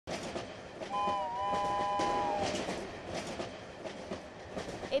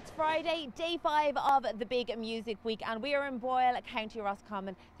It's Friday, day 5 of the big music week, and we are in Boyle, County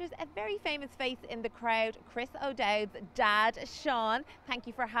Roscommon. There's a very famous face in the crowd, Chris O'Dowd's dad, Sean. Thank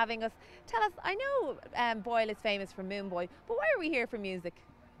you for having us. Tell us, I know Boyle is famous for Moonboy, but why are we here for music?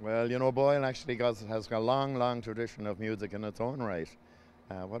 Well, you know, Boyle actually has got a long tradition of music in its own right.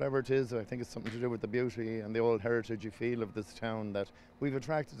 Whatever it is, I think it's something to do with the beauty and the old heritagey feel of this town, that we've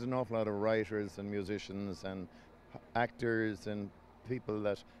attracted an awful lot of writers and musicians and actors and people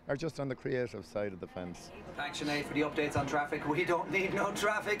that are just on the creative side of the fence. Thanks, Sinead, for the updates on traffic. We don't need no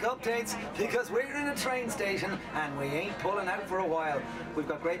traffic updates because we're in a train station and we ain't pulling out for a while. We've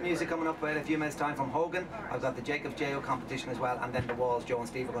got great music coming up in a few minutes' time from Hogan. I've got the Jacob J.O. competition as well, and then the Walls. Joe and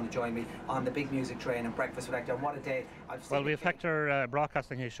Steve are going to join me on the big music train and breakfast with Hector. And what a day. Well, we have Hector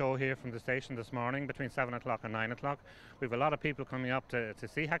broadcasting his show here from the station this morning between 7 o'clock and 9 o'clock. We have a lot of people coming up to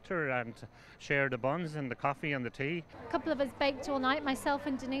see Hector and share the buns and the coffee and the tea. A couple of us baked all night, myself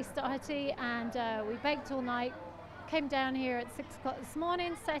and Denise Doherty, and we baked all night, came down here at 6 o'clock this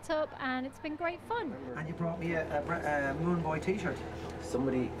morning, set up, and it's been great fun. And you brought me a Moonboy t-shirt.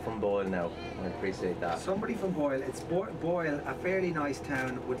 Somebody from Boyle now, I appreciate that. Somebody from Boyle. It's Boyle, a fairly nice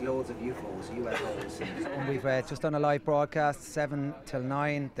town with loads of UFOs. And we've just done a live broadcast, 7 till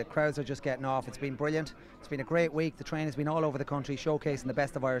 9. The crowds are just getting off. It's been brilliant. It's been a great week. The train has been all over the country showcasing the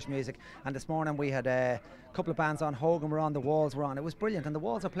best of Irish music. And this morning we had a couple of bands on. Hogan were on, the Walls were on. It was brilliant. And the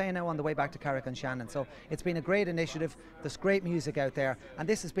Walls are playing now on the way back to Carrick and Shannon. So it's been a great initiative. There's great music out there. And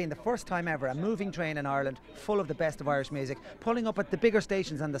this has been the first time ever a moving train in Ireland full of the best of Irish music, pulling up at the bigger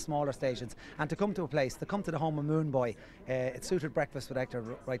stations and the smaller stations. And to come to a place, to come to the home of Moonboy, it suited breakfast with Hector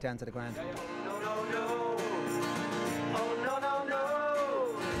right down to the ground.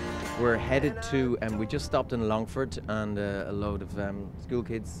 We're headed to, we just stopped in Longford, and a load of school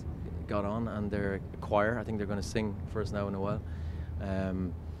kids got on, and they're a choir. I think they're going to sing for us now in a while.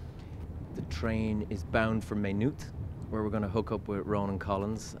 The train is bound for Maynooth, where we're going to hook up with Ronan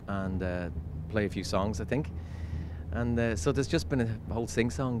Collins and play a few songs, I think. And so there's just been a whole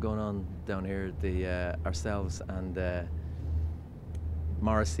sing-song going on down here, ourselves and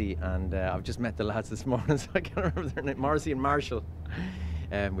Morrissey, and I've just met the lads this morning, so I can't remember their name, Morrissey and Marshall.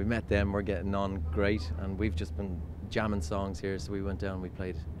 We met them, we're getting on great, and we've just been jamming songs here, so we went down, we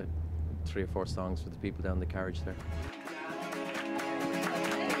played 3 or 4 songs for the people down the carriage there.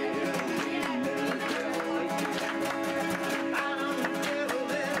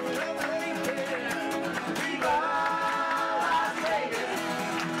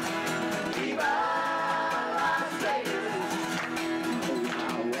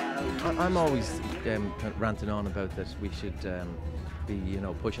 I'm always ranting on about that we should be,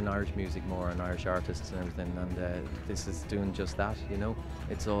 pushing Irish music more and Irish artists and everything, and this is doing just that,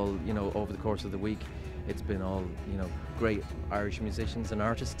 It's all, over the course of the week, it's been all, great Irish musicians and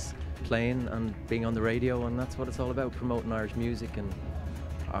artists playing and being on the radio, and that's what it's all about, promoting Irish music and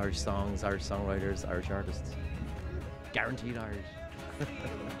Irish songs, Irish songwriters, Irish artists. Guaranteed Irish.